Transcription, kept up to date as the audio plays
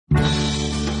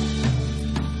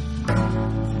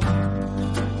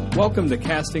Welcome to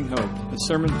Casting Hope, a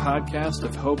sermon podcast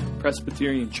of Hope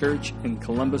Presbyterian Church in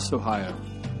Columbus, Ohio.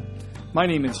 My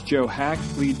name is Joe Hack,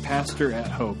 lead pastor at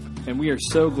Hope, and we are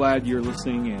so glad you're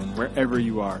listening in wherever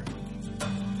you are.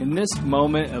 In this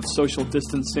moment of social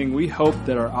distancing, we hope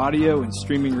that our audio and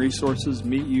streaming resources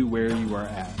meet you where you are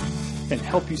at and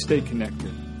help you stay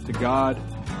connected to God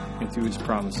and to His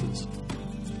promises.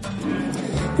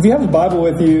 If you have a Bible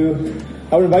with you,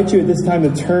 I would invite you at this time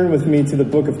to turn with me to the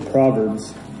book of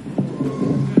Proverbs.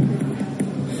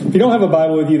 If you don't have a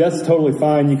Bible with you, that's totally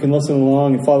fine. You can listen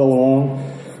along and follow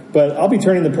along. But I'll be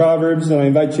turning to Proverbs, and I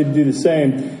invite you to do the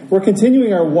same. We're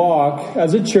continuing our walk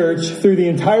as a church through the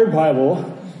entire Bible,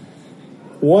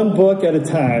 one book at a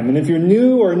time. And if you're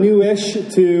new or newish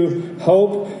to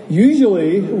Hope,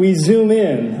 usually we zoom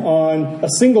in on a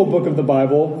single book of the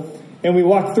Bible, and we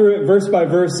walk through it verse by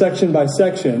verse, section by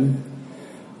section.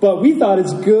 But we thought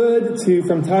it's good to,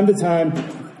 from time to time,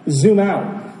 zoom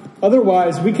out.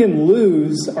 Otherwise, we can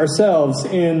lose ourselves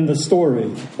in the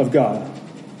story of God.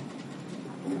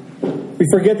 We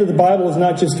forget that the Bible is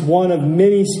not just one of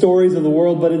many stories of the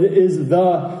world, but it is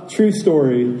the true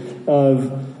story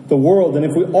of the world. And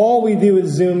if all we do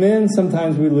is zoom in,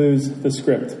 sometimes we lose the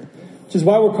script. Which is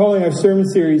why we're calling our sermon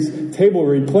series Table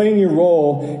Read, playing your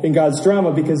role in God's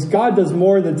drama, because God does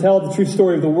more than tell the true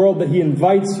story of the world, but He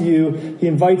invites you, He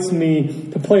invites me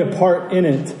to play a part in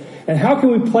it. And how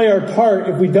can we play our part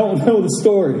if we don't know the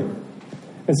story?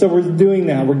 And so we're doing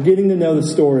that. We're getting to know the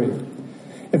story.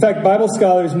 In fact, Bible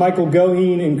scholars Michael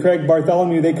Goheen and Craig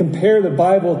Bartholomew, they compare the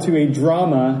Bible to a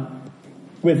drama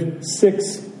with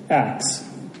 6 acts.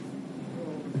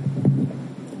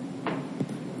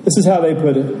 This is how they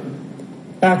put it.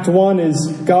 Act 1 is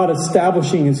God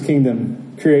establishing His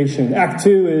kingdom, creation. Act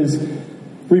 2 is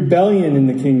rebellion in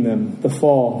the kingdom, the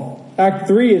fall. Act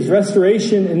 3 is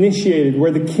restoration initiated,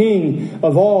 where the king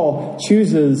of all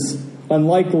chooses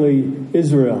unlikely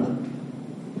Israel.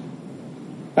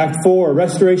 Act 4,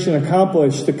 restoration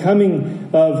accomplished, the coming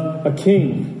of a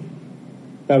king.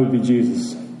 That would be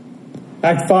Jesus.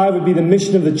 Act 5 would be the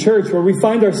mission of the church, where we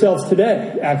find ourselves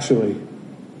today, actually.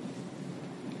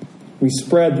 We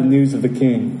spread the news of the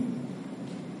king.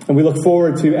 And we look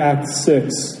forward to Act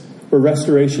 6, where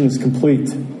restoration is complete,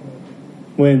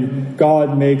 when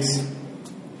God makes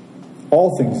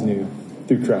all things new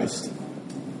through Christ.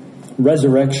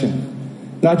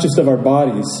 Resurrection, not just of our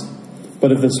bodies,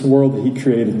 but of this world that He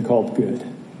created and called good.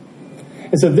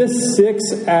 And so this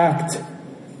 6-act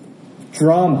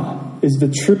drama is the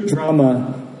true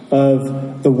drama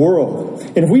of the world.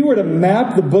 And if we were to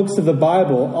map the books of the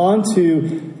Bible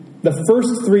onto the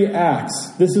first 3 acts,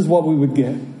 this is what we would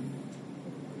get.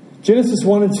 Genesis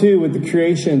 1 and 2 with the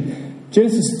creation,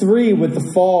 Genesis 3 with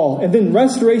the fall, and then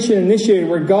restoration initiated,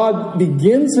 where God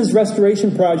begins His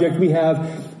restoration project. We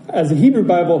have, as the Hebrew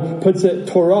Bible puts it,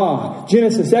 Torah,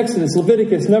 Genesis, Exodus,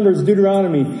 Leviticus, Numbers,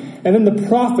 Deuteronomy, and then the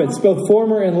prophets, both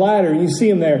former and latter. You see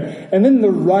them there. And then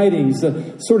the writings,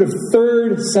 the sort of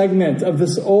third segment of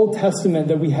this Old Testament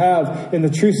that we have in the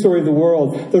true story of the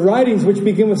world. The writings which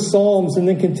begin with Psalms and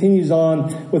then continues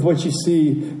on with what you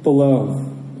see below.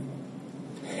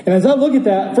 And as I look at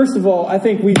that, first of all, I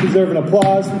think we deserve an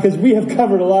applause because we have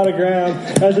covered a lot of ground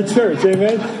as a church.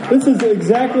 Amen? This is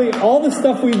exactly all the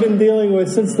stuff we've been dealing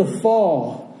with since the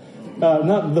fall.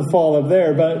 Not the fall up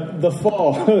there, but the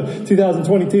fall,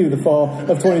 2022, the fall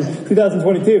of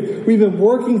 2022. We've been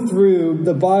working through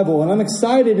the Bible, and I'm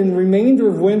excited in the remainder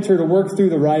of winter to work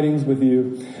through the writings with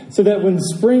you so that when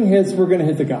spring hits, we're going to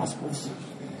hit the Gospels.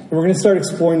 And we're going to start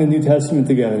exploring the New Testament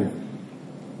together.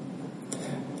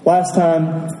 Last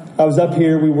time I was up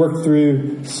here, we worked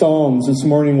through Psalms. This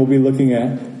morning we'll be looking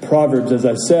at Proverbs, as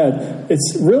I said.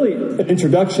 It's really an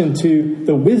introduction to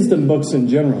the wisdom books in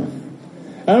general.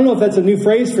 I don't know if that's a new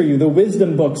phrase for you, the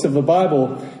wisdom books of the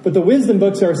Bible, but the wisdom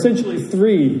books are essentially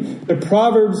 3. They're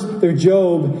Proverbs, they're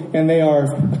Job, and they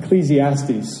are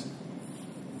Ecclesiastes.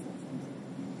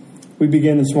 We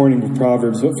begin this morning with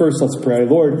Proverbs, but first let's pray.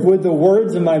 Lord, would the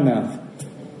words of my mouth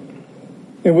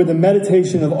and with the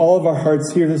meditation of all of our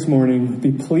hearts here this morning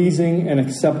be pleasing and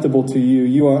acceptable to you.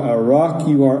 You are our rock,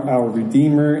 you are our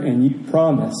Redeemer, and you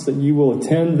promise that you will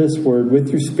attend this word with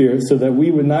your Spirit so that we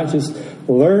would not just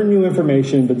learn new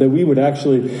information, but that we would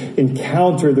actually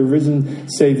encounter the risen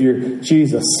Savior,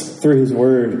 Jesus, through His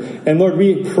word. And Lord,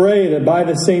 we pray that by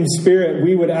the same Spirit,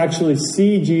 we would actually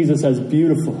see Jesus as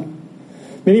beautiful.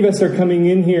 Many of us are coming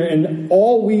in here, and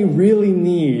all we really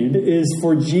need is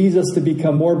for Jesus to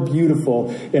become more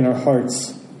beautiful in our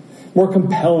hearts, more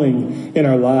compelling in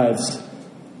our lives.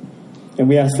 And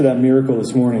we ask for that miracle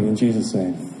this morning in Jesus'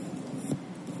 name.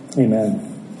 Amen.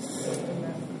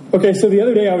 Okay, so the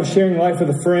other day I was sharing life with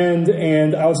a friend,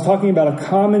 and I was talking about a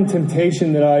common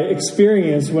temptation that I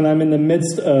experience when I'm in the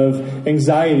midst of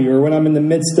anxiety or when I'm in the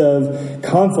midst of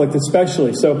conflict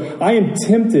especially. So I am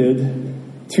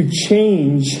tempted to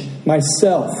change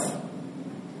myself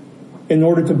in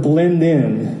order to blend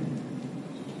in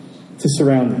to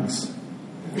surroundings.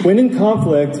 When in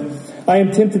conflict, I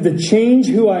am tempted to change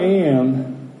who I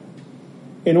am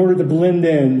in order to blend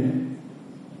in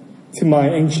to my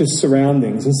anxious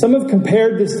surroundings. And some have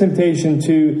compared this temptation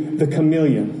to the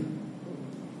chameleon.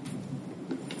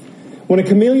 When a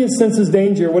chameleon senses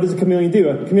danger, what does a chameleon do?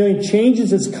 A chameleon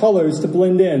changes its colors to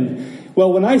blend in.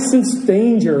 Well, when I sense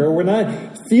danger or when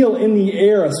I feel in the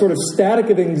air a sort of static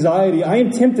of anxiety, I am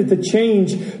tempted to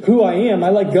change who I am. I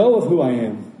let go of who I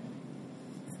am.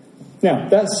 Now,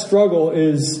 that struggle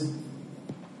is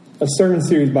a sermon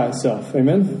series by itself.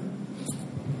 Amen?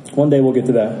 One day we'll get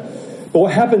to that. But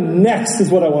what happened next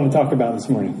is what I want to talk about this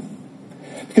morning.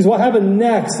 Because what happened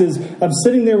next is I'm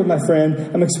sitting there with my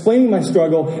friend, I'm explaining my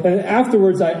struggle, and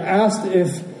afterwards I asked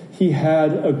if he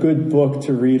had a good book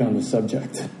to read on the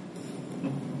subject.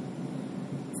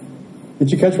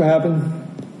 Did you catch what happened?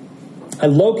 I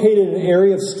located an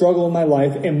area of struggle in my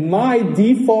life, and my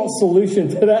default solution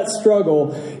to that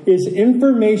struggle is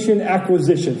information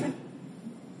acquisition.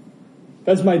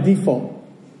 That's my default.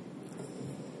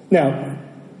 Now,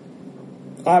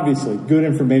 obviously, good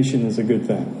information is a good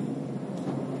thing.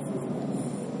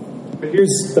 But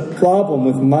here's the problem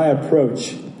with my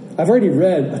approach. I've already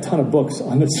read a ton of books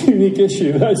on this unique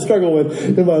issue that I struggle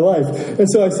with in my life. And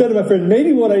so I said to my friend,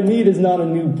 maybe what I need is not a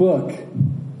new book.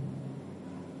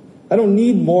 I don't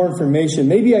need more information.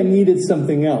 Maybe I needed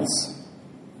something else.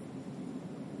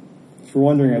 If you're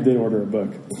wondering, I did order a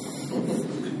book.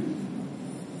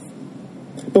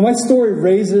 But my story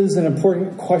raises an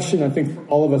important question, I think, for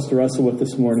all of us to wrestle with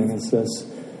this morning. It's this.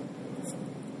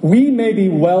 We may be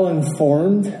well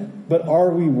informed, but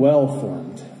are we well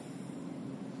formed?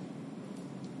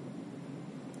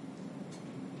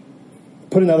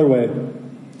 Put another way,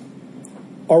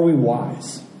 are we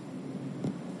wise?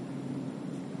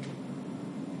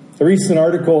 A recent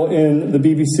article in the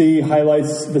BBC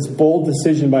highlights this bold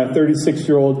decision by a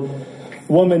 36-year-old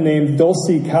woman named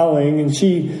Dulcie Cowling, and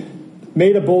she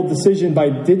made a bold decision by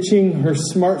ditching her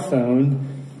smartphone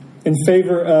in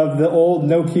favor of the old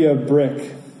Nokia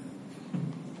brick.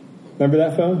 Remember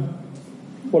that phone?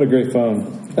 What a great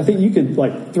phone. I think you could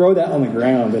throw that on the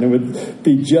ground and it would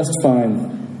be just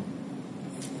fine.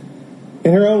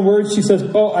 In her own words, she says,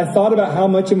 I thought about how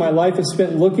much of my life is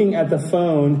spent looking at the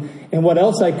phone and what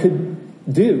else I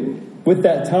could do with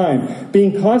that time.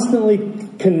 Being constantly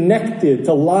connected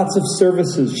to lots of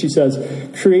services, she says,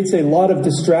 creates a lot of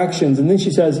distractions. And then she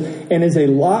says, and is a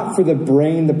lot for the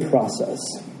brain to process.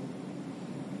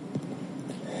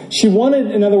 She wanted,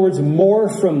 in other words, more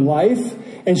from life,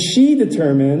 and she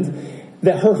determined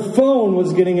that her phone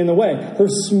was getting in the way. Her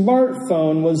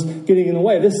smartphone was getting in the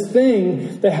way. This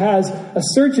thing that has a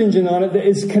search engine on it that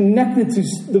is connected to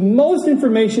the most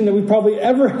information that we've probably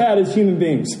ever had as human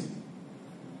beings.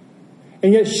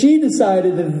 And yet she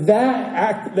decided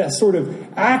that sort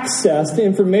of access to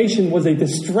information was a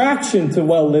distraction to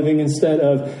well living instead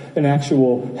of an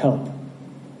actual help.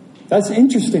 That's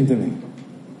interesting to me.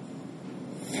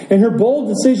 And her bold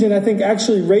decision, I think,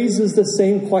 actually raises the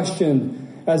same question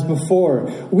as before.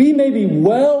 We may be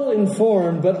well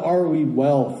informed, but are we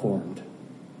well formed?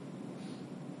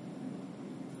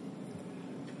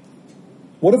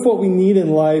 What if what we need in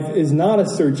life is not a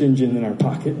search engine in our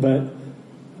pocket, but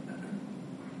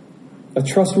a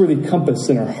trustworthy compass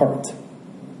in our heart?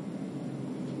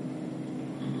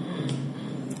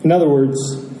 In other words,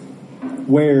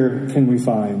 where can we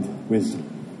find wisdom?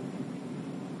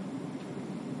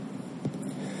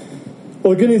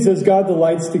 Well, the good news is God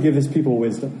delights to give his people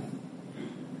wisdom.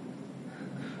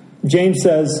 James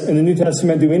says in the New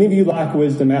Testament, do any of you lack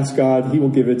wisdom? Ask God, he will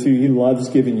give it to you. He loves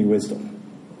giving you wisdom.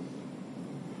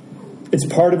 It's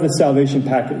part of the salvation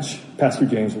package, Pastor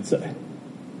James would say.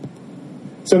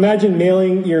 So imagine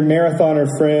mailing your marathoner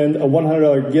friend a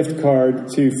 $100 gift card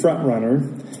to Frontrunner,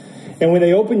 and when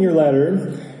they open your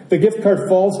letter, the gift card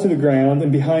falls to the ground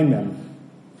and behind them.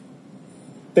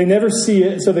 They never see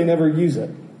it, so they never use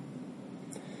it.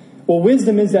 Well,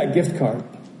 wisdom is that gift card.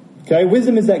 Okay,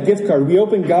 wisdom is that gift card. We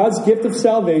open God's gift of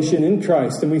salvation in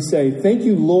Christ and we say, thank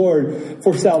you, Lord,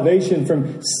 for salvation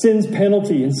from sin's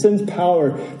penalty and sin's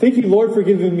power. Thank you, Lord, for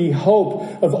giving me hope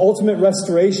of ultimate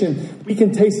restoration. We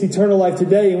can taste eternal life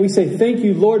today. And we say, thank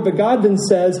you, Lord. But God then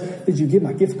says, did you get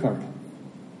my gift card?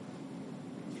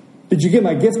 Did you get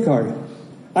my gift card?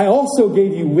 I also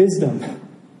gave you wisdom.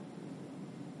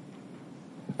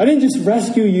 I didn't just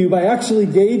rescue you, but I actually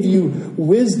gave you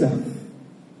wisdom.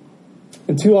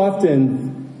 And too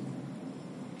often,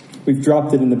 we've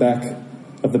dropped it in the back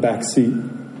of the back seat.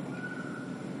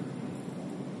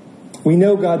 We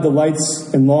know God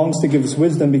delights and longs to give us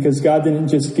wisdom because God didn't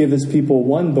just give his people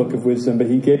one book of wisdom, but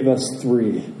he gave us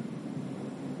 3.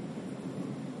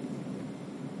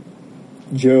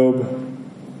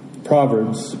 Job,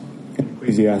 Proverbs, and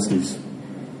Ecclesiastes.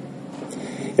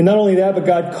 And not only that, but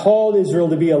God called Israel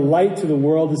to be a light to the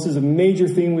world. This is a major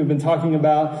theme we've been talking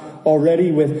about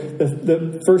already with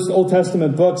the first Old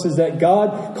Testament books, is that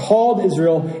God called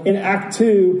Israel in Act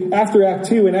 2, after Act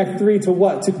 2 and Act 3 to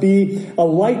what? To be a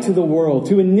light to the world,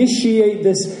 to initiate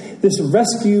this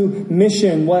rescue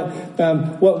mission, what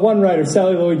one writer,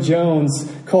 Sally Lloyd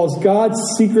Jones, calls God's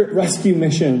secret rescue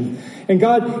mission. And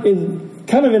God, in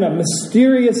kind of in a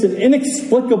mysterious and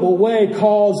inexplicable way,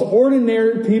 calls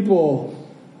ordinary people,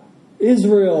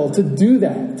 Israel, to do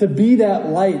that, to be that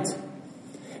light.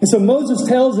 And so Moses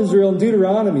tells Israel in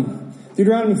Deuteronomy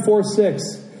 4:6,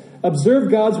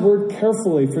 observe God's word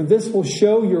carefully, for this will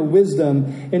show your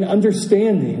wisdom and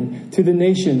understanding to the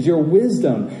nations, your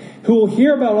wisdom, who will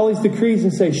hear about all these decrees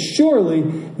and say, surely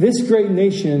this great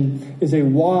nation is a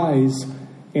wise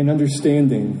and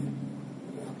understanding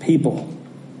people.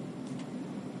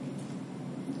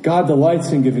 God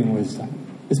delights in giving wisdom.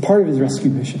 It's part of his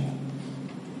rescue mission.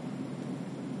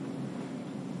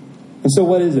 And so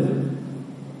what is it?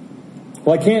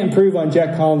 Well, I can't improve on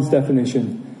Jack Collins'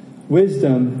 definition.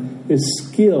 Wisdom is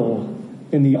skill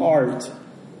in the art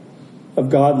of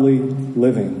godly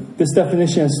living. This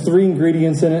definition has 3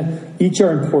 ingredients in it. Each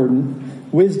are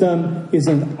important. Wisdom is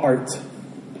an art.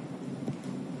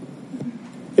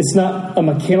 It's not a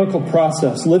mechanical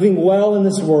process. Living well in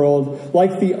this world,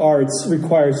 like the arts,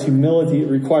 requires humility. It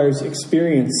requires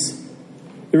experience.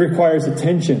 It requires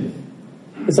attention.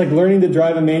 It's like learning to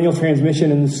drive a manual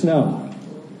transmission in the snow.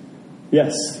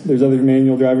 Yes, there's other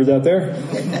manual drivers out there.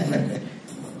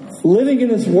 Living in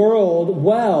this world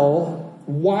well,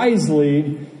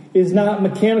 wisely, is not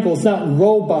mechanical. It's not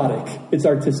robotic. It's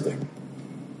artistic.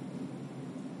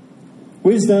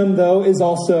 Wisdom, though, is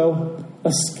also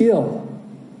a skill.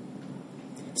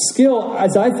 Skill,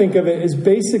 as I think of it, is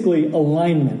basically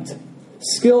alignment.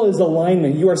 Skill is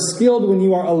alignment. You are skilled when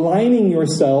you are aligning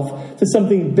yourself to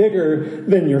something bigger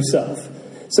than yourself.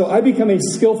 So I become a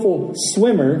skillful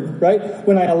swimmer, right,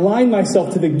 when I align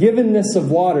myself to the givenness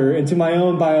of water and to my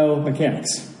own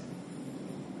biomechanics.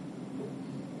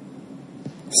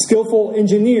 Skillful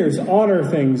engineers honor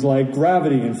things like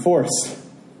gravity and force.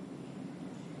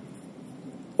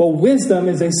 Well, wisdom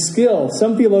is a skill.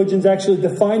 Some theologians actually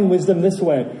define wisdom this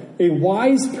way. A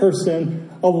wise person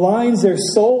aligns their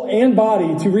soul and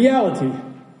body to reality.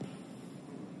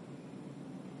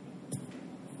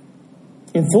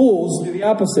 And fools do the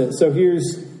opposite. So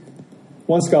here's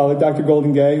one scholar, Dr.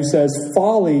 Golden Gay, who says,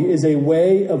 folly is a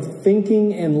way of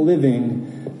thinking and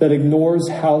living that ignores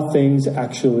how things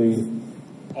actually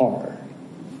are.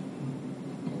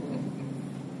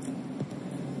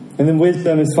 And then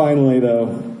wisdom is finally,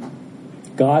 though,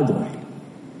 godly.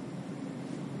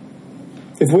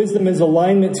 If wisdom is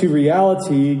alignment to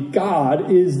reality,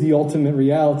 God is the ultimate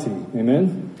reality.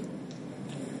 Amen?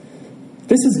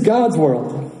 This is God's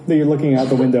world that you're looking out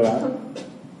the window at.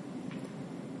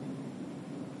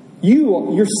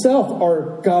 You yourself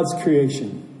are God's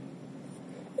creation.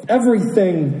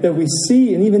 Everything that we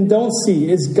see and even don't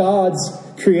see is God's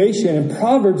creation. And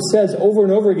Proverbs says over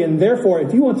and over again, therefore,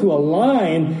 if you want to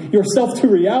align yourself to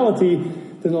reality,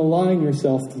 then align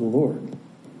yourself to the Lord.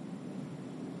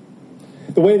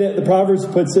 The way that the Proverbs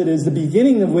puts it is the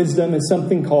beginning of wisdom is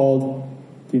something called,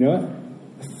 do you know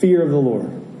it? The fear of the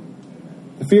Lord.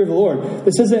 The fear of the Lord.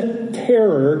 This isn't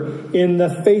terror in the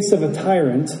face of a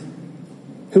tyrant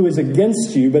who is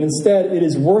against you, but instead it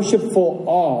is worshipful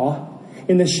awe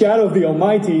in the shadow of the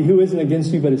Almighty who isn't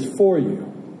against you but is for you.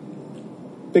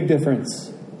 Big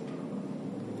difference.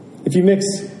 If you mix,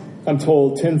 I'm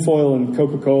told, tinfoil and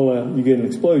Coca-Cola, you get an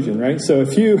explosion, right? So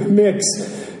if you mix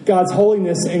God's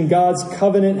holiness and God's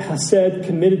covenant hesed,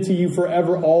 committed to you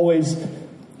forever, always,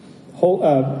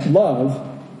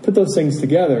 love, put those things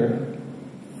together,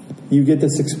 you get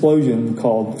this explosion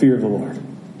called fear of the Lord.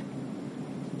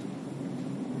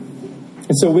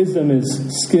 And so wisdom is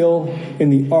skill in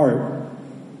the art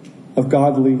of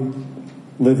godly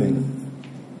living.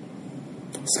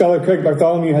 Scholar Craig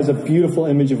Bartholomew has a beautiful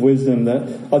image of wisdom that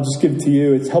I'll just give to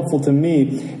you. It's helpful to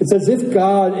me. It's as if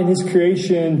God in his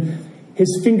creation,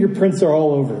 his fingerprints are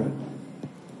all over it.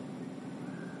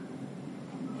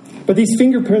 But these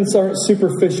fingerprints aren't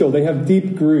superficial. They have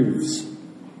deep grooves.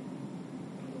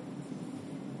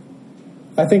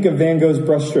 I think of Van Gogh's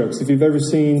brushstrokes. If you've ever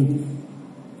seen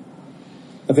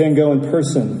a Van Gogh in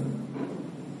person,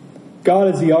 God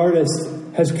as the artist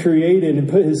has created and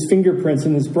put his fingerprints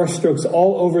and his brushstrokes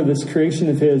all over this creation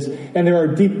of his, and there are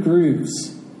deep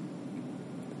grooves.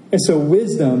 And so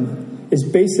wisdom is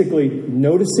basically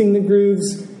noticing the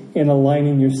grooves and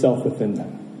aligning yourself within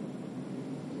them.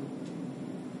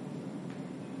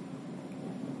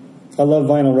 I love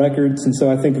vinyl records, and so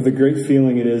I think of the great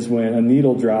feeling it is when a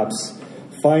needle drops,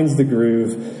 finds the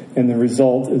groove, and the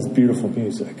result is beautiful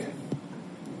music.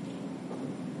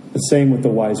 The same with the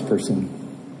wise person.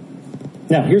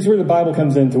 Now, here's where the Bible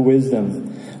comes into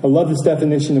wisdom. I love this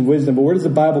definition of wisdom, but where does the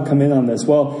Bible come in on this?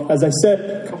 Well, as I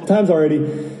said a couple times already,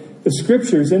 the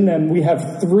scriptures, in them, we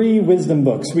have 3 wisdom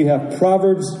books. We have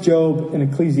Proverbs, Job, and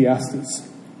Ecclesiastes.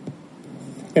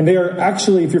 And they are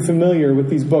actually, if you're familiar with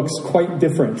these books, quite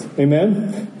different.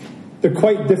 Amen? They're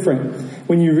quite different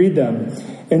when you read them.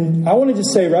 And I want to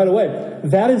just say right away,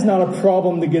 that is not a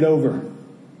problem to get over.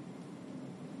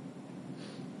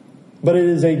 But it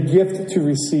is a gift to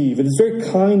receive. It is very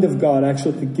kind of God,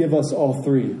 actually, to give us all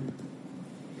 3.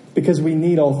 Because we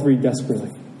need all 3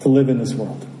 desperately to live in this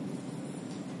world.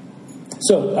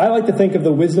 So, I like to think of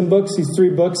the wisdom books, these 3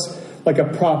 books, like a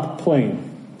prop plane.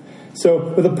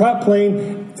 So, with a prop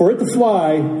plane, for it to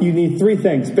fly, you need 3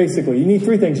 things, basically. You need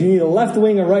 3 things. You need a left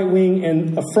wing, a right wing,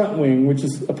 and a front wing, which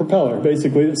is a propeller,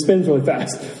 basically, that spins really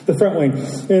fast, the front wing.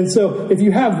 And so, if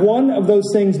you have one of those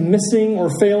things missing or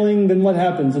failing, then what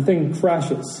happens? The thing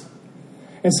crashes.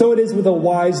 And so it is with a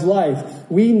wise life.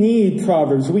 We need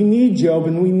Proverbs, we need Job,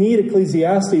 and we need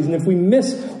Ecclesiastes. And if we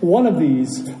miss one of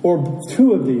these, or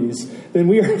 2 of these, then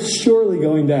we are surely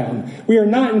going down. We are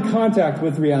not in contact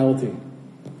with reality.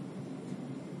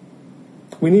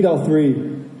 We need all 3.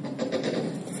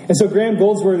 And so Graham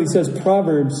Goldsworthy says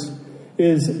Proverbs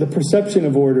is the perception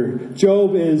of order.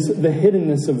 Job is the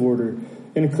hiddenness of order.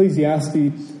 And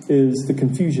Ecclesiastes is the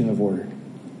confusion of order.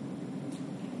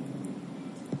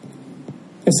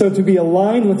 And so to be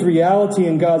aligned with reality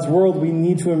in God's world, we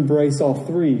need to embrace all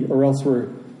 3, or else we're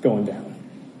going down.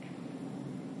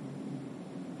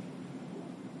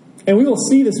 And we will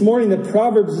see this morning that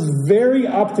Proverbs is very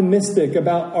optimistic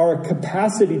about our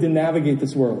capacity to navigate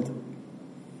this world.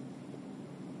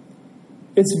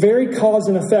 It's very cause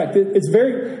and effect.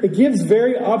 It gives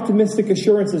very optimistic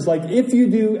assurances, like if you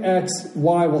do X,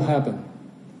 Y will happen.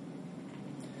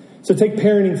 So take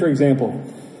parenting, for example.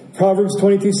 Proverbs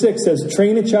 22:6 says,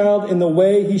 "Train a child in the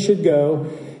way he should go,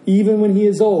 even when he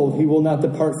is old, he will not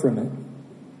depart from it."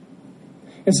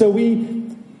 And so we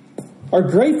are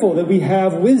grateful that we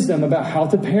have wisdom about how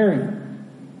to parent.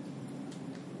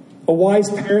 A wise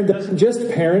parent doesn't just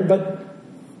parent, but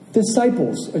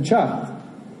disciples a child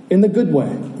in the good way.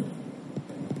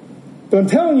 But I'm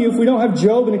telling you, if we don't have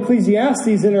Job and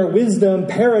Ecclesiastes in our wisdom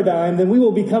paradigm, then we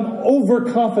will become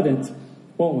overconfident,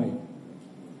 won't we?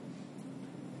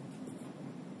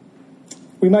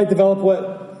 We might develop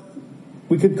what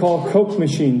we could call Coke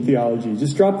machine theology.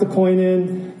 Just drop the coin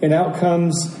in, and out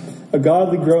comes a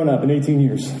godly grown-up in 18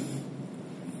 years.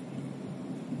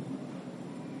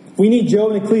 We need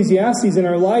Job and Ecclesiastes in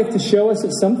our life to show us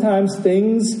that sometimes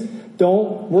things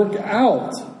don't work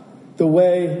out the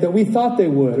way that we thought they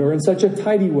would, or in such a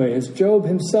tidy way, as Job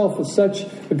himself was such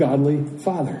a godly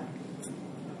father.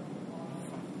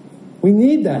 We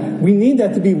need that. We need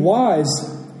that to be wise.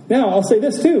 Now, I'll say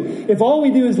this too. If all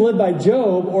we do is live by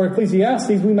Job or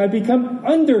Ecclesiastes, we might become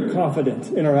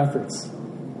underconfident in our efforts.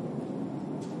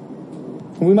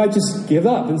 And we might just give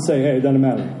up and say, hey, it doesn't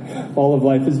matter. All of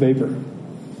life is vapor.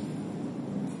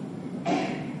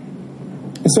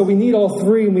 And so we need all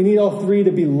 3, and we need all 3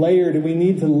 to be layered, and we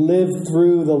need to live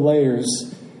through the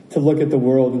layers to look at the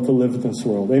world and to live in this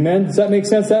world. Amen? Does that make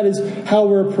sense? That is how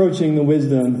we're approaching the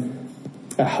wisdom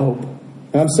at Hope.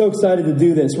 And I'm so excited to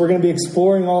do this. We're going to be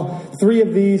exploring all 3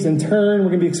 of these in turn. We're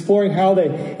going to be exploring how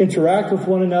they interact with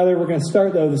one another. We're going to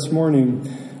start, though, this morning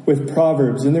with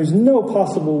Proverbs. And there's no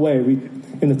possible way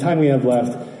in the time we have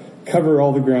left, cover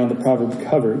all the ground that Proverbs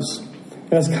covers.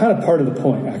 And that's kind of part of the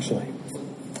point, actually.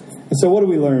 And so what do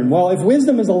we learn? Well, if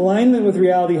wisdom is alignment with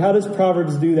reality, how does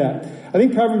Proverbs do that? I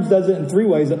think Proverbs does it in 3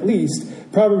 ways, at least.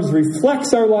 Proverbs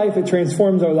reflects our life, it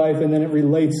transforms our life, and then it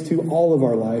relates to all of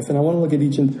our life. And I want to look at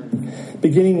each in turn,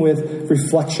 beginning with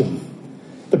reflection.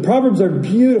 The Proverbs are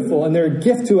beautiful, and they're a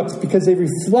gift to us because they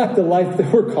reflect the life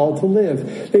that we're called to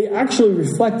live. They actually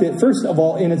reflect it, first of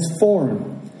all, in its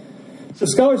form. So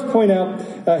scholars point out,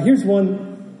 here's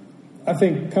one, I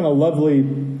think, kind of lovely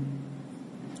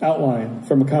outline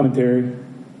from a commentary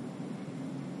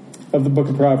of the book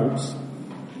of Proverbs.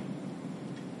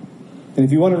 And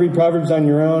if you want to read Proverbs on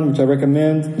your own, which I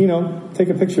recommend, take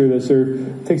a picture of this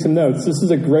or take some notes. This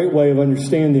is a great way of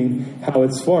understanding how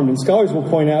it's formed. And scholars will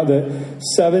point out that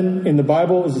 7 in the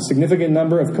Bible is a significant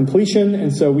number of completion.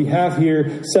 And so we have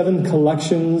here 7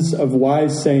 collections of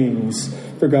wise sayings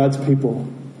for God's people.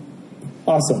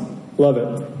 Awesome. Love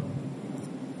it.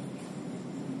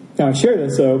 Now, I share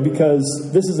this, though,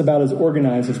 because this is about as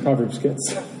organized as Proverbs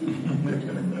gets.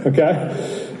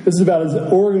 Okay? This is about as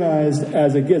organized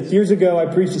as it gets. Years ago, I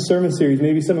preached a sermon series.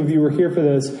 Maybe some of you were here for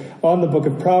this, on the book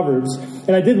of Proverbs.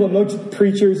 And I did what most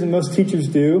preachers and most teachers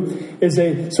do, is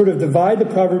they sort of divide the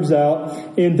Proverbs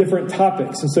out in different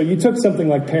topics. And so you took something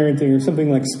like parenting or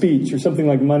something like speech or something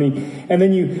like money, and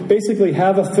then you basically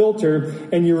have a filter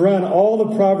and you run all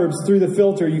the Proverbs through the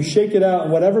filter. You shake it out,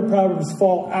 and whatever Proverbs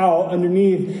fall out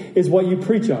underneath is what you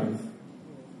preach on.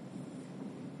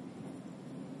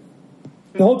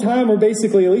 The whole time we're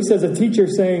basically, at least as a teacher,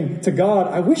 saying to God,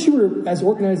 I wish you were as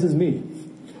organized as me.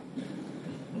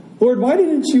 Lord, why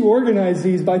didn't you organize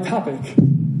these by topic?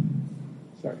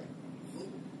 Sorry.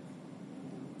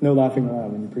 No laughing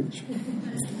aloud when you preach.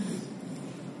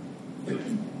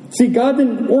 See, God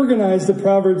didn't organize the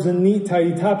Proverbs in neat,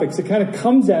 tidy topics. It kind of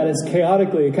comes at us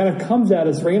chaotically. It kind of comes at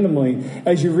us randomly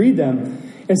as you read them.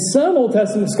 And some Old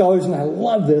Testament scholars, and I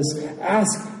love this,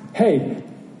 ask, hey,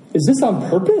 is this on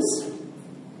purpose?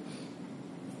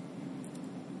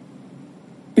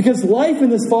 Because life in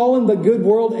this fallen but good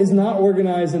world is not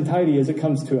organized and tidy as it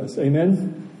comes to us.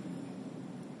 Amen?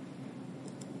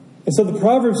 And so the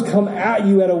Proverbs come at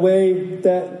you at a way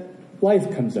that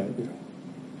life comes at you.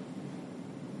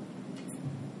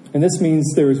 And this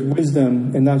means there is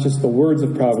wisdom in not just the words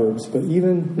of Proverbs, but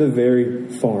even the very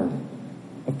form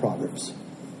of Proverbs.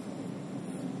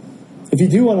 If you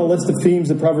do want a list of themes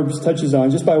that Proverbs touches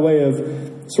on, just by way of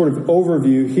sort of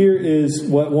overview, here is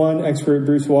what one expert,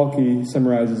 Bruce Waltke,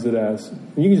 summarizes it as.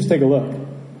 And you can just take a look. You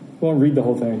won't read the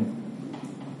whole thing.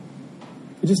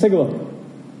 You just take a look.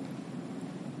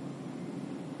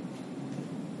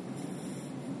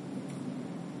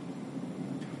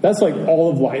 That's like all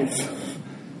of life.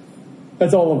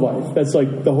 That's all of life. That's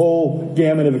like the whole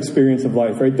gamut of experience of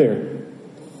life right there.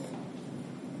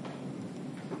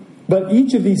 But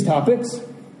each of these topics,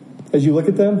 as you look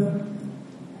at them,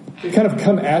 they kind of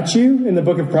come at you in the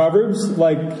book of Proverbs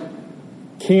like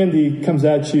candy comes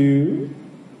at you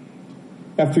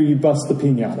after you bust the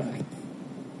piñata.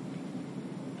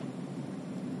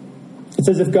 It's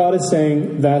as if God is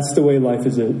saying that's the way life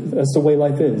is. That's the way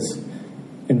life is.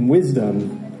 And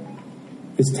wisdom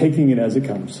is taking it as it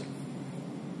comes.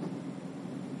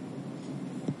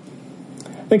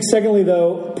 I think secondly,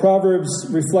 though, Proverbs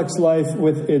reflects life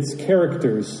with its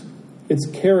characters. Its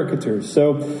caricatures.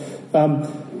 So,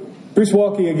 Bruce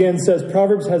Waltke again says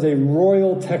Proverbs has a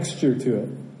royal texture to it.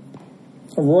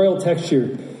 A royal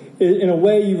texture. In a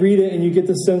way, you read it and you get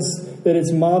the sense that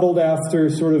it's modeled after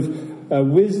sort of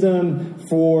wisdom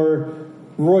for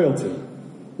royalty,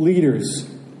 leaders.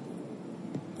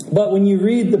 But when you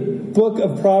read the book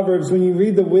of Proverbs, when you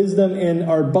read the wisdom in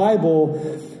our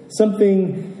Bible,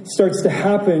 something starts to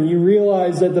happen. You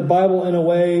realize that the Bible, in a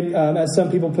way, as some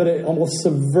people put it, almost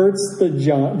subverts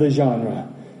the genre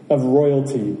of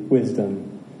royalty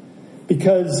wisdom.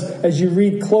 Because as you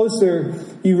read closer,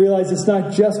 you realize it's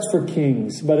not just for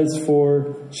kings, but it's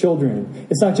for children.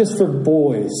 It's not just for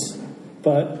boys,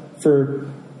 but for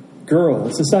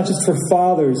girls. It's not just for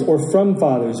fathers or from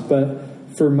fathers, but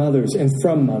for mothers and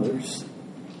from mothers.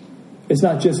 It's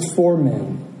not just for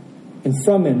men and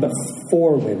from men, but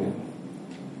for women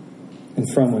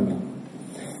and from women.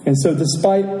 And so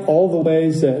despite all the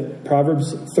ways that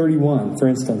Proverbs 31, for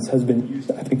instance, has been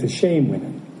used, I think, to shame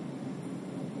women,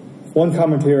 one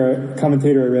commentator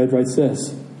I read writes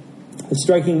this: the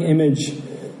striking image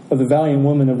of the valiant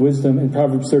woman of wisdom in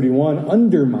Proverbs 31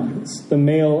 undermines the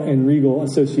male and regal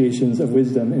associations of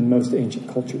wisdom in most ancient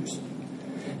cultures.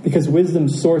 Because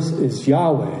wisdom's source is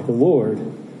Yahweh, the Lord,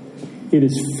 it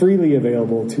is freely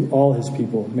available to all his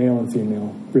people, male and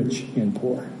female, rich and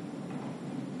poor.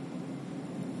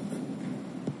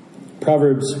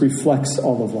 Proverbs reflects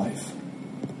all of life.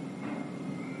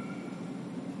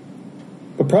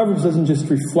 But Proverbs doesn't just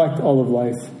reflect all of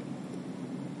life.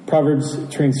 Proverbs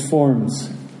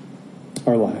transforms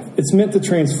our life. It's meant to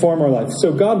transform our life.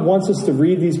 So God wants us to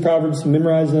read these Proverbs,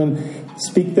 memorize them,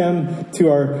 speak them to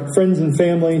our friends and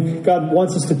family. God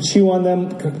wants us to chew on them.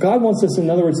 God wants us, in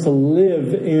other words, to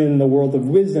live in the world of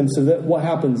wisdom, so that what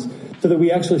happens? So that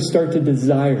we actually start to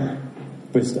desire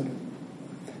wisdom.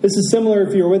 This is similar,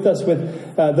 if you were with us,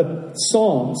 with the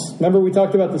Psalms. Remember, we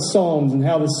talked about the Psalms and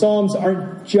how the Psalms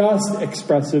aren't just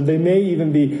expressive. They may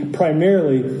even be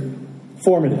primarily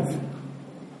formative.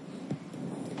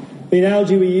 The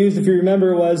analogy we used, if you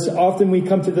remember, was often we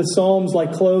come to the Psalms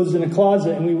like clothes in a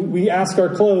closet, and we ask our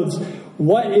clothes,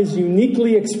 what is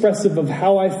uniquely expressive of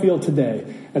how I feel today?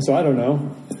 And so, I don't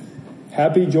know,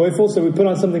 happy, joyful, so we put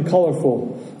on something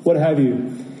colorful, what have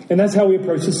you. And that's how we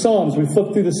approach the Psalms. We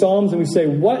flip through the Psalms and we say,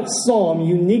 what psalm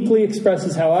uniquely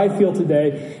expresses how I feel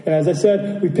today? And as I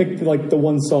said, we picked like the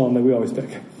one psalm that we always pick,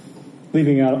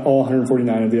 leaving out all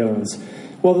 149 of the other ones.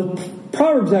 Well, the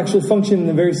Proverbs actually function in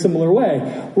a very similar way.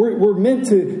 We're meant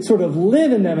to sort of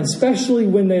live in them, especially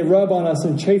when they rub on us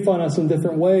and chafe on us in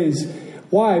different ways.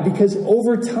 Why? Because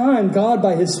over time, God,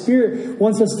 by His Spirit,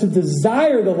 wants us to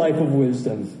desire the life of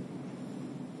wisdom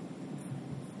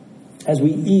as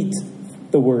we eat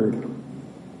the Word.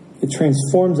 It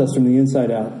transforms us from the inside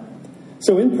out.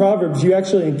 So in Proverbs, you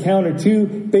actually encounter two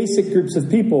basic groups of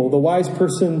people, the wise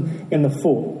person and the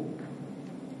fool.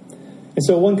 And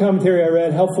so one commentary I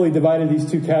read helpfully divided these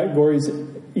two categories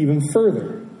even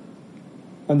further.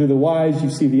 Under the wise, you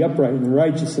see the upright and the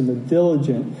righteous and the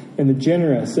diligent and the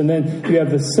generous. And then you have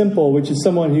the simple, which is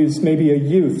someone who's maybe a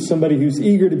youth, somebody who's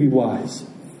eager to be wise,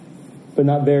 but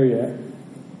not there yet.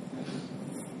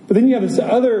 But then you have this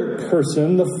other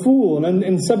person, the fool. And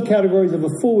in subcategories of a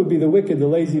fool would be the wicked, the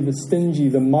lazy, the stingy,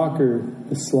 the mocker,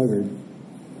 the sluggard.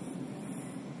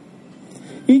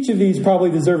 Each of these probably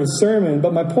deserve a sermon,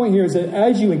 but my point here is that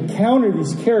as you encounter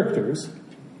these characters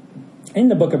in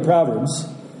the book of Proverbs,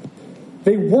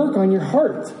 they work on your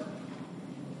heart.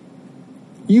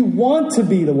 You want to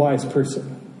be the wise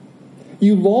person.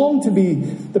 You long to be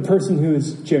the person who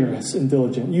is generous and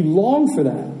diligent. You long for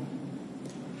that.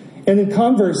 And then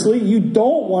conversely, you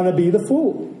don't want to be the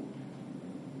fool.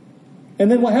 And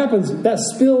then what happens? That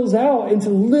spills out into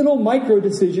little micro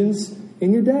decisions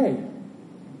in your day.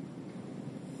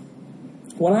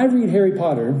 When I read Harry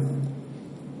Potter,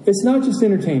 it's not just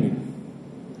entertaining.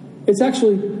 It's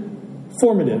actually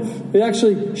formative. It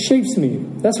actually shapes me.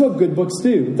 That's what good books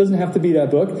do. It doesn't have to be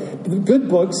that book. Good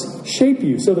books shape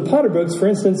you. So the Potter books, for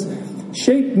instance,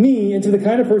 shape me into the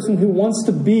kind of person who wants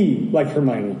to be like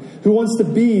Hermione, who wants to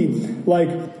be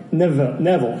like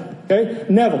Neville. Okay?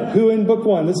 Neville, who in book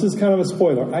 1, this is kind of a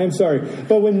spoiler, I am sorry,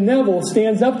 but when Neville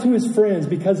stands up to his friends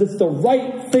because it's the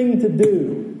right thing to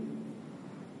do,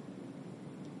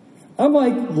 I'm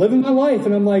like living my life,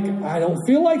 and I'm like, I don't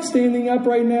feel like standing up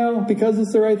right now because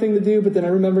it's the right thing to do, but then I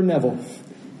remember Neville.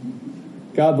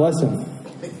 God bless him.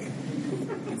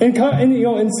 And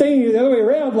saying it the other way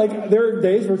around, like there are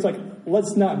days where it's like,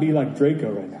 let's not be like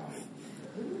Draco right now.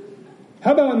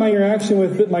 How about in my interaction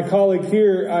with my colleague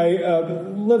here, I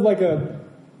live like a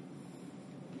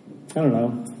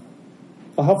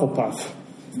Hufflepuff,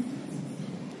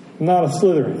 not a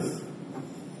Slytherin.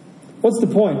 What's the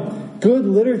point? Good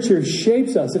literature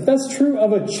shapes us. If that's true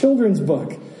of a children's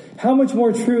book, how much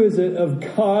more true is it of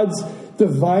God's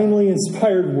divinely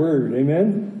inspired word?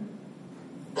 Amen?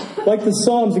 Like the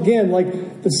Psalms, again,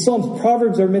 like the Psalms,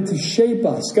 Proverbs are meant to shape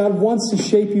us. God wants to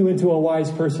shape you into a wise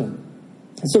person.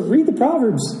 And so read the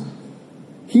Proverbs.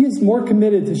 He is more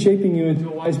committed to shaping you into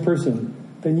a wise person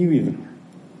than you even.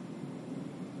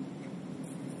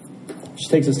 Which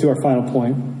takes us to our final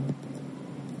point.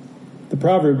 The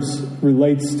Proverbs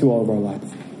relates to all of our life.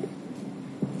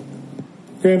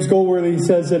 Graham Goldsworthy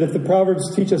says that if the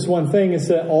Proverbs teach us one thing, it's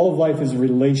that all of life is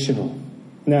relational.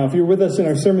 Now, if you're with us in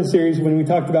our sermon series, when we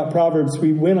talked about Proverbs,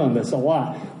 we went on this a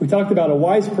lot. We talked about a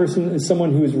wise person as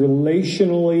someone who is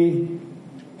relationally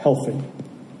healthy.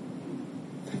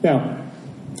 Now,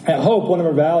 at Hope, one of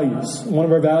our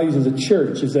values as a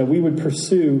church is that we would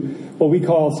pursue what we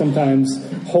call sometimes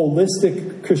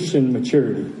holistic Christian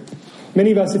maturity.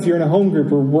 Many of us, if you're in a home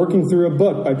group, are working through a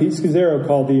book by Pete Scazzaro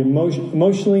called The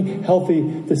Emotionally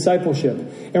Healthy Discipleship.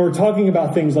 And we're talking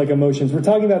about things like emotions. We're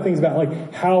talking about things about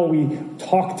like how we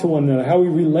talk to one another, how we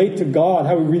relate to God,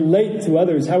 how we relate to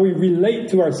others, how we relate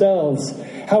to ourselves,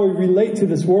 how we relate to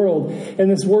this world.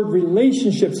 And this word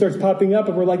relationship starts popping up,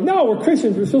 and we're like, no, we're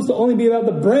Christians. We're supposed to only be about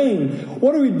the brain.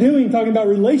 What are we doing talking about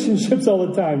relationships all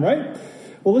the time, right?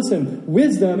 Well, listen,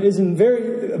 wisdom is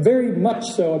very, very much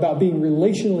so about being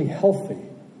relationally healthy.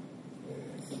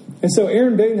 And so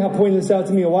Aaron Badenhaupt pointed this out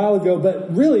to me a while ago,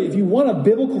 but really, if you want a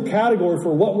biblical category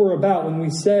for what we're about when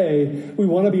we say we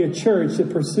want to be a church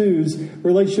that pursues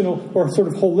relational or sort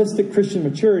of holistic Christian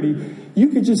maturity, you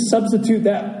could just substitute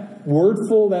that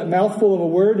wordful, that mouthful of a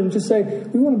word, and just say,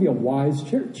 we want to be a wise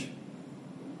church.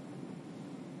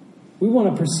 We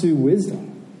want to pursue wisdom.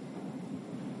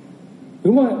 We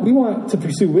want to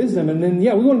pursue wisdom, and then, we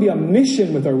want to be on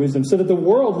mission with our wisdom so that the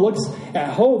world looks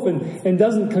at hope and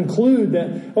doesn't conclude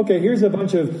that, okay, here's a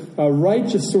bunch of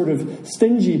righteous, sort of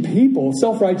stingy people,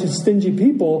 self-righteous, stingy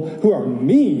people who are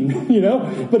mean,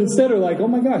 but instead are like, oh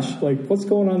my gosh, like, what's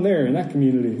going on there in that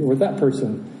community or with that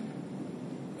person?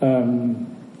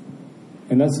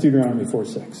 And that's Deuteronomy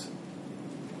 4:6.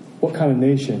 What kind of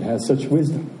nation has such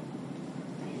wisdom?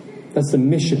 That's the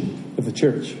mission of the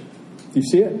church. Do you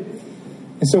see it?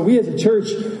 And so we as a church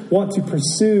want to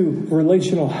pursue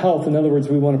relational health. In other words,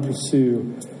 we want to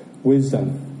pursue wisdom.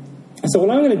 And so what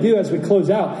I'm going to do as we close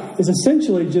out is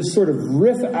essentially just sort of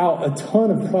riff out a ton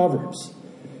of Proverbs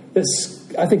that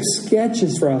I think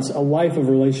sketches for us a life of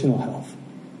relational health.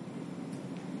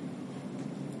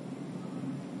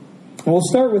 And we'll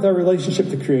start with our relationship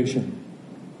to creation.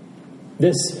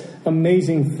 This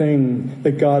amazing thing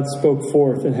that God spoke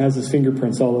forth and has his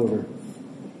fingerprints all over.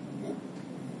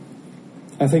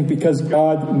 I think because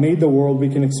God made the world, we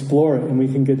can explore it and we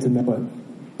can get to know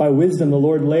it. By wisdom, the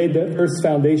Lord laid the earth's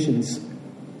foundations.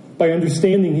 By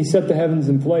understanding, he set the heavens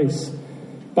in place.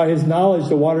 By his knowledge,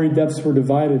 the watery depths were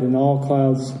divided and all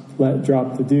clouds let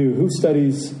drop the dew. Who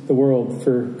studies the world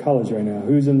for college right now?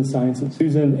 Who's in the sciences?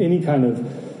 Who's in any kind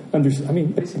of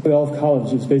basically all of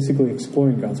college is basically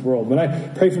exploring God's world. When I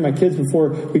pray for my kids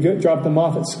before we drop them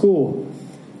off at school,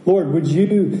 Lord, would you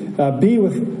be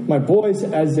with my boys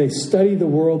as they study the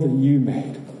world that you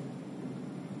made?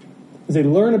 As they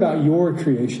learn about your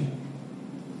creation.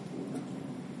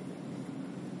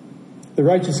 The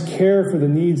righteous care for the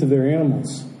needs of their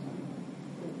animals,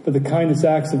 but the kindest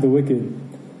acts of the wicked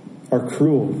are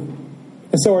cruel.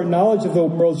 And so our knowledge of the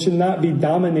world should not be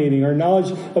dominating. Our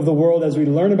knowledge of the world, as we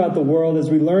learn about the world, as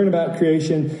we learn about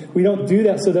creation, we don't do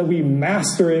that so that we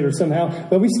master it or somehow,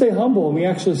 but we stay humble and we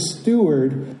actually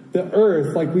steward the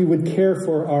earth like we would care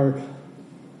for our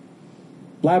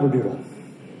Labradoodle.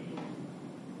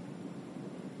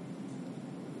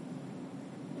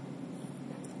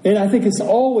 And I think it's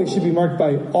always should be marked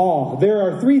by awe. There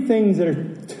are 3 things that are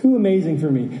too amazing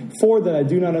for me. 4 that I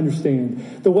do not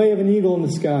understand. The way of an eagle in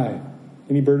the sky.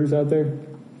 Any birders out there?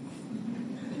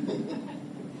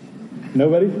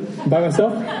 Nobody? By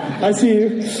myself? I see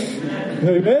you.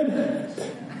 Very good.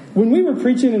 When we were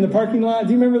preaching in the parking lot,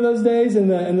 do you remember those days? And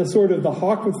the sort of the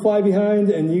hawk would fly behind,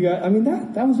 and you got,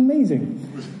 that was amazing.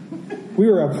 We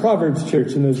were a Proverbs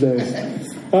church in those days.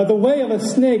 The way of a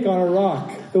snake on a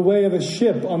rock, the way of a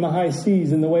ship on the high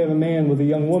seas, and the way of a man with a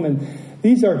young woman.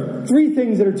 These are 3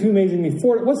 things that are too amazing to me.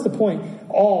 4, what's the point?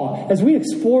 Awe. As we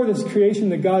explore this creation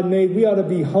that God made, we ought to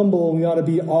be humble, and we ought to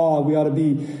be awe, we ought to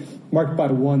be marked by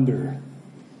wonder.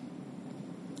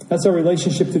 That's our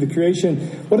relationship to the creation.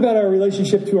 What about our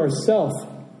relationship to ourselves?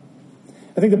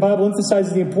 I think the Bible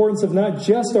emphasizes the importance of not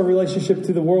just our relationship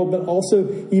to the world, but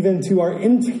also even to our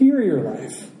interior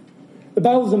life. The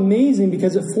Bible is amazing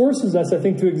because it forces us, I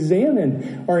think, to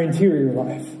examine our interior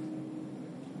life.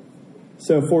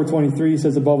 So 4:23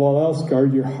 says, above all else,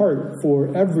 guard your heart,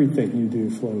 for everything you do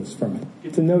flows from it.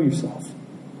 Get to know yourself.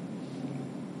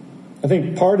 I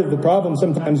think part of the problem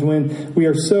sometimes when we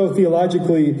are so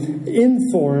theologically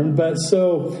informed, but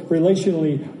so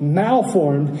relationally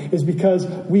malformed, is because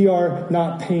we are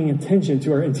not paying attention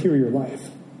to our interior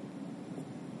life.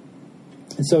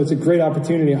 And so it's a great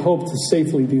opportunity, I hope, to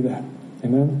safely do that.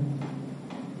 Amen?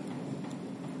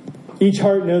 Each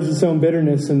heart knows its own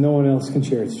bitterness, and no one else can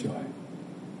share its joy.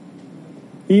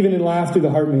 Even in laughter, the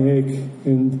heart may ache,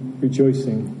 and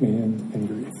rejoicing may end in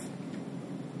grief.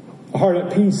 A heart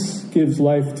at peace gives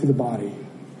life to the body.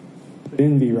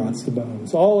 Envy rots the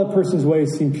bones. All a person's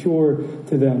ways seem pure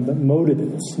to them, but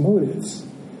motives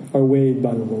are weighed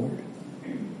by the Lord.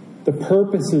 The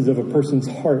purposes of a person's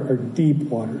heart are deep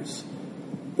waters,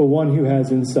 but one who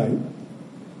has insight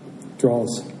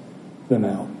draws them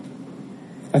out.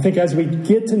 I think as we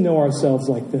get to know ourselves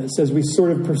like this, as we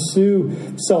sort of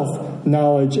pursue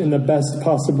self-knowledge in the best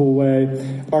possible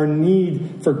way, our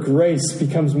need for grace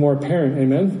becomes more apparent.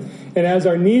 Amen? And as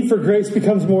our need for grace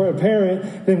becomes more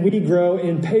apparent, then we grow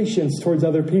in patience towards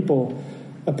other people.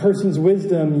 A person's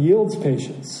wisdom yields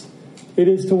patience. It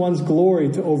is to one's glory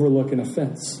to overlook an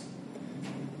offense.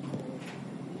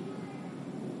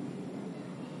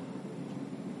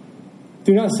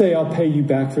 Do not say, I'll pay you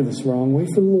back for this wrong. Wait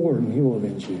for the Lord, and he will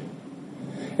avenge you.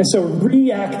 And so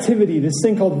reactivity, this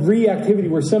thing called reactivity,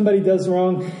 where somebody does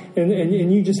wrong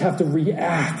and you just have to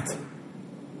react.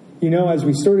 You know, as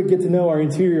we sort of get to know our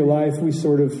interior life, we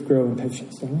sort of grow in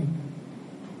patience, don't we?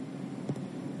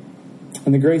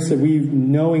 And the grace that we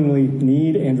knowingly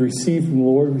need and receive from the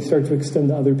Lord, we start to extend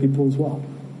to other people as well.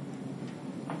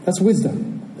 That's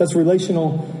wisdom. That's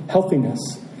relational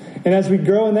healthiness. And as we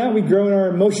grow in that, we grow in our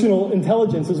emotional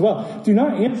intelligence as well. Do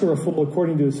not answer a fool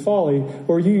according to his folly,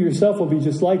 or you yourself will be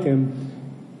just like him.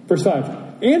 Verse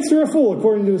 5. Answer a fool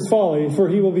according to his folly, for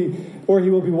he will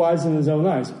be wise in his own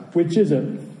eyes. Which is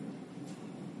it?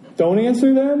 Don't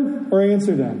answer them or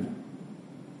answer them?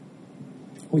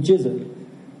 Which is it?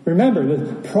 Remember,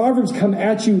 the Proverbs come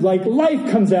at you like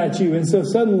life comes at you. And so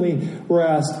suddenly we're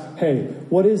asked, hey,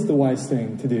 what is the wise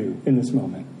thing to do in this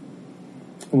moment?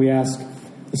 And we ask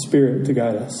the Spirit to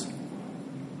guide us.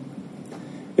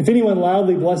 If anyone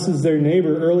loudly blesses their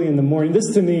neighbor early in the morning,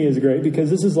 this to me is great, because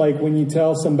this is like when you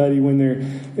tell somebody when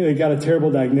they got a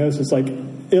terrible diagnosis, like,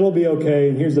 it'll be okay,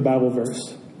 and here's the Bible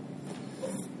verse.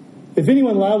 If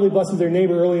anyone loudly blesses their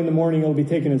neighbor early in the morning, it'll be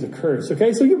taken as a curse.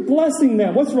 Okay, so you're blessing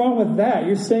them. What's wrong with that?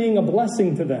 You're saying a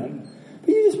blessing to them. But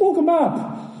you just woke them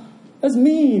up. That's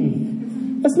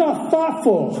mean. That's not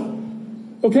thoughtful.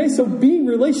 Okay, so being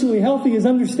relationally healthy is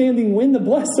understanding when to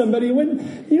bless somebody, when,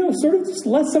 sort of just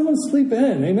let someone sleep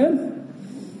in. Amen?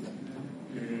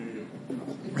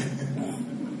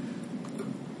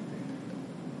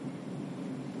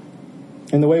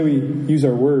 And the way we use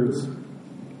our words.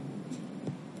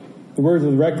 The words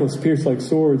of the reckless pierce like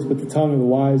swords, but the tongue of the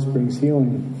wise brings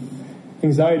healing.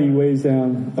 Anxiety weighs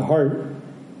down the heart,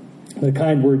 but a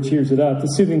kind word cheers it up. The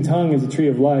soothing tongue is a tree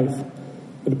of life,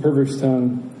 but a perverse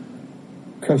tongue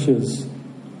crushes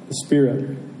the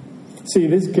spirit. See,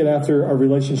 this get after our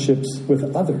relationships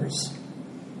with others.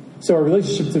 So our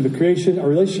relationship to the creation, our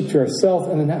relationship to ourselves,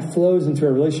 and then that flows into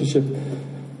our relationship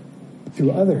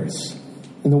to others.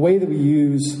 And the way that we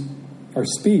use our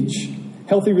speech.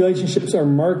 Healthy relationships are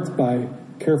marked by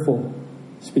careful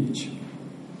speech.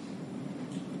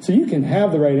 So you can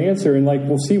have the right answer, and like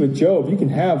we'll see with Job, you can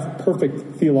have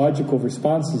perfect theological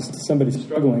responses to somebody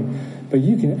struggling, but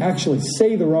you can actually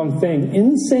say the wrong thing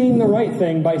in saying the right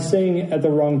thing by saying it at the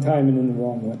wrong time and in the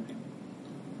wrong way.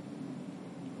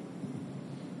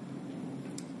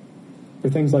 Or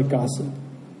things like gossip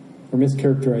or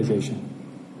mischaracterization.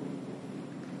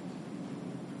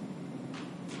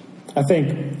 I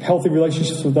think healthy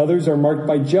relationships with others are marked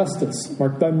by justice,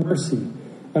 marked by mercy.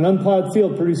 An unplowed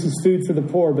field produces food for the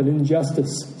poor, but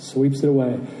injustice sweeps it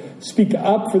away. Speak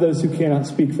up for those who cannot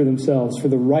speak for themselves, for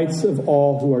the rights of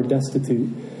all who are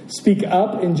destitute. Speak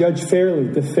up and judge fairly.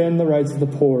 Defend the rights of the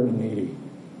poor and needy.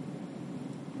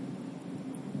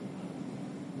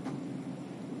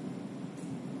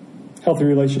 Healthy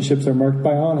relationships are marked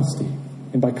by honesty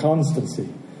and by constancy.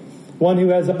 One who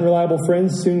has unreliable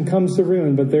friends soon comes to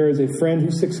ruin, but there is a friend who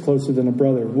sticks closer than a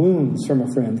brother. Wounds from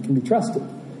a friend can be trusted,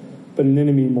 but an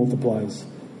enemy multiplies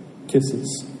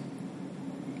kisses.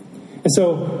 And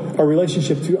so our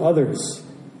relationship to others,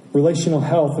 relational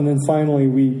health, and then finally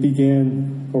we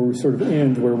sort of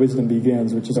end where wisdom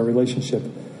begins, which is our relationship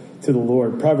to the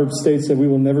Lord. Proverbs states that we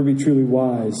will never be truly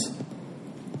wise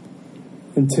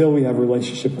until we have a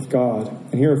relationship with God.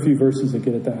 And here are a few verses that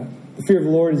get at that. The fear of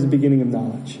the Lord is the beginning of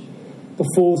knowledge. The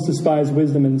fools despise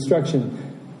wisdom and instruction.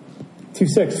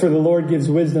 2:6, for the Lord gives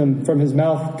wisdom. From his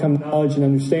mouth come knowledge and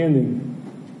understanding.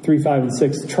 3, 5, and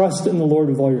 6, trust in the Lord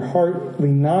with all your heart.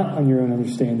 Lean not on your own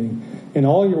understanding. In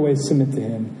all your ways submit to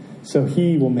him, so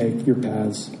he will make your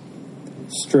paths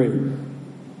straight.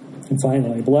 And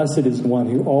finally, blessed is the one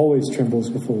who always trembles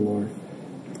before the Lord.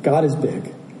 God is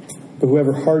big, but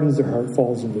whoever hardens their heart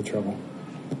falls into trouble.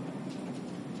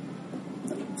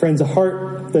 Friends, a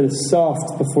heart that is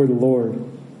soft before the Lord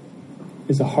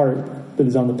is a heart that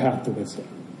is on the path to wisdom.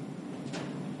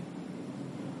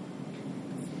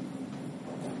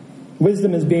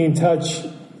 Wisdom is being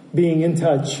in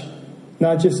touch,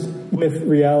 not just with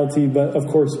reality, but of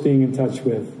course being in touch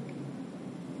with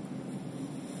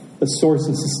the source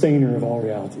and sustainer of all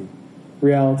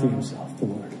reality himself, the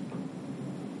Lord.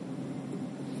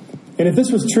 And if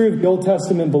this was true of the Old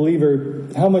Testament believer,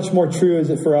 how much more true is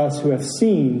it for us who have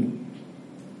seen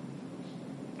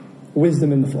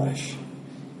wisdom in the flesh?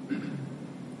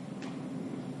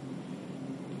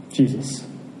 Jesus.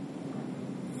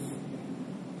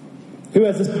 Who,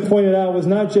 as is pointed out, was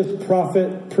not just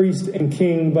prophet, priest, and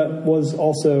king, but was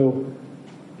also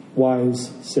wise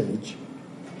sage.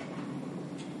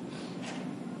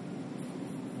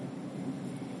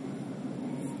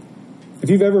 If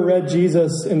you've ever read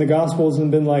Jesus in the Gospels and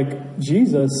been like,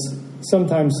 Jesus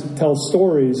sometimes tells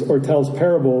stories or tells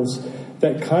parables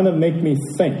that kind of make me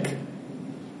think,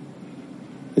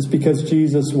 it's because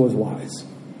Jesus was wise.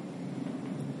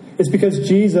 It's because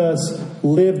Jesus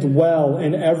lived well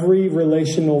in every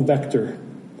relational vector.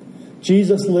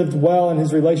 Jesus lived well in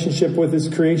his relationship with his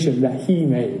creation that he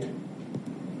made.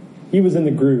 He was in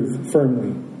the groove,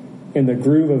 firmly, in the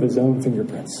groove of his own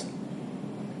fingerprints.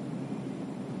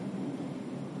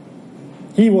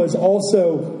 He was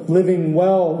also living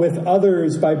well with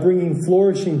others by bringing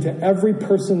flourishing to every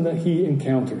person that he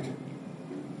encountered.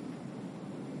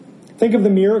 Think of the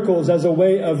miracles as a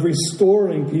way of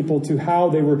restoring people to how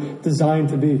they were designed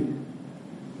to be.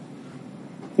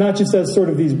 Not just as sort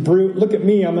of these brute, look at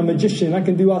me, I'm a magician, I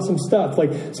can do awesome stuff.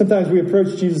 Like sometimes we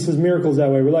approach Jesus' miracles that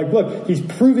way. We're like, look, he's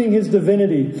proving his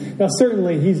divinity. Now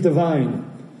certainly he's divine.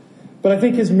 But I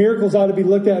think his miracles ought to be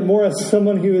looked at more as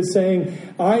someone who is saying,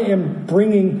 I am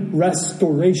bringing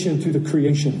restoration to the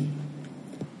creation.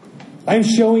 I'm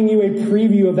showing you a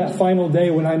preview of that final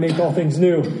day when I make all things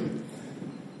new.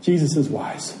 Jesus is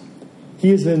wise.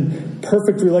 He is in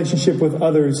perfect relationship with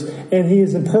others, and he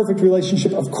is in perfect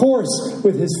relationship, of course,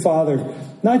 with his Father.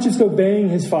 Not just obeying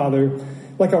his Father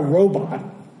like a robot,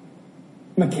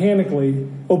 mechanically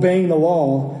obeying the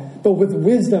law, but with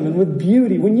wisdom and with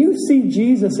beauty. When you see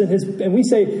Jesus and we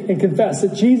say and confess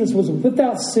that Jesus was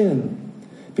without sin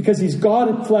because he's God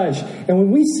in flesh, and when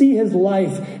we see his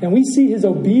life and we see his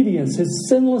obedience, his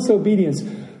sinless obedience,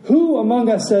 who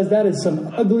among us says that is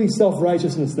some ugly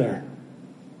self-righteousness there?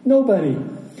 Nobody.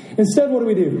 Instead, what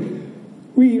do?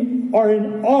 We are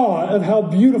in awe of how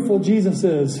beautiful Jesus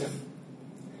is.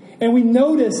 And we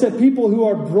notice that people who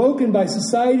are broken by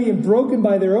society and broken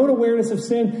by their own awareness of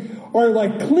sin are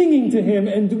like clinging to him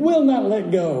and will not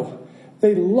let go.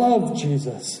 They love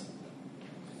Jesus.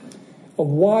 A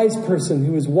wise person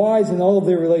who is wise in all of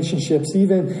their relationships,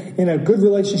 even in a good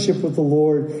relationship with the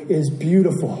Lord, is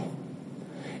beautiful.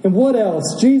 And what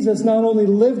else? Jesus not only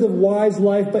lived a wise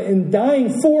life, but in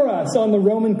dying for us on the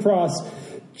Roman cross,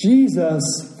 Jesus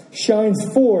shines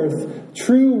forth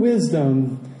true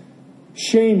wisdom,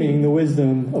 shaming the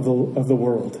wisdom of the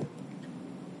world.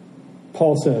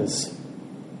 Paul says,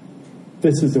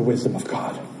 this is the wisdom of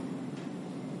God.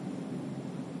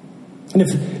 And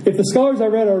if the scholars I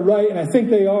read are right, and I think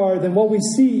they are, then what we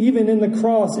see even in the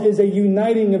cross is a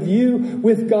uniting of you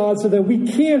with God so that we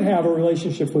can have a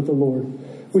relationship with the Lord,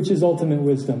 which is ultimate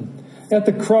wisdom. At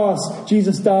the cross,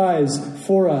 Jesus dies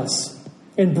for us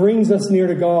and brings us near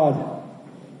to God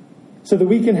so that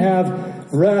we can have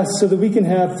rest, so that we can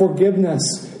have forgiveness,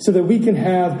 so that we can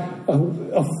have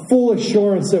a full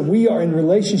assurance that we are in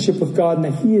relationship with God and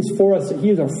that he is for us, that he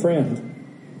is our friend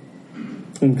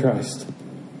in Christ.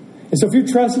 And so if your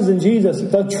trust is in Jesus,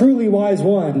 the truly wise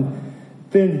one,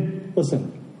 then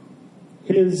listen,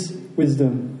 his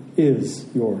wisdom is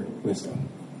your wisdom.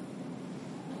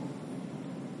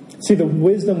 See, the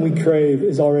wisdom we crave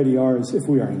is already ours if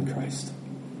we are in Christ.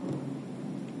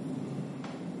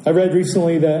 I read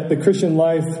recently that the Christian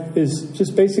life is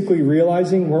just basically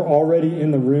realizing we're already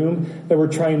in the room that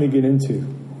we're trying to get into.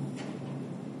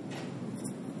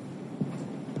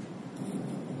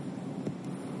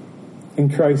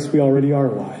 In Christ, we already are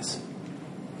wise.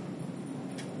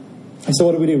 And so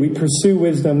what do? We pursue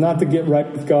wisdom not to get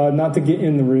right with God, not to get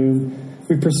in the room.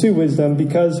 We pursue wisdom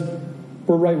because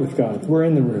we're right with God. We're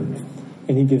in the room,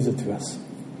 and he gives it to us.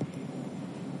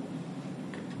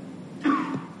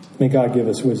 May God give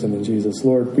us wisdom in Jesus.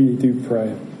 Lord, we do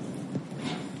pray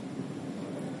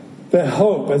that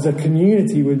Hope as a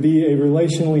community would be a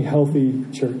relationally healthy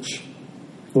church.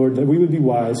 Lord, that we would be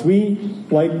wise. We,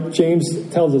 like James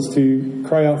tells us to,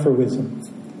 cry out for wisdom.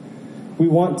 We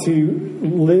want to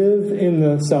live in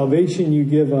the salvation you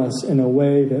give us in a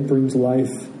way that brings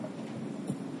life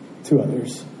to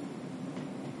others.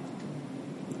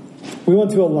 We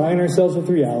want to align ourselves with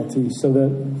reality so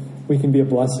that we can be a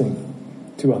blessing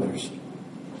to others.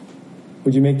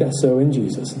 Would you make that so in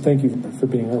Jesus? And thank you for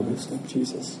being our wisdom,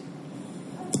 Jesus.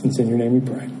 It's in your name we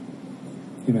pray.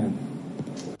 Amen.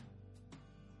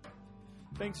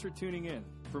 Thanks for tuning in.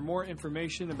 For more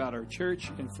information about our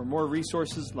church and for more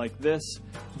resources like this,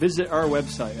 visit our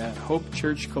website at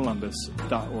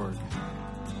hopechurchcolumbus.org.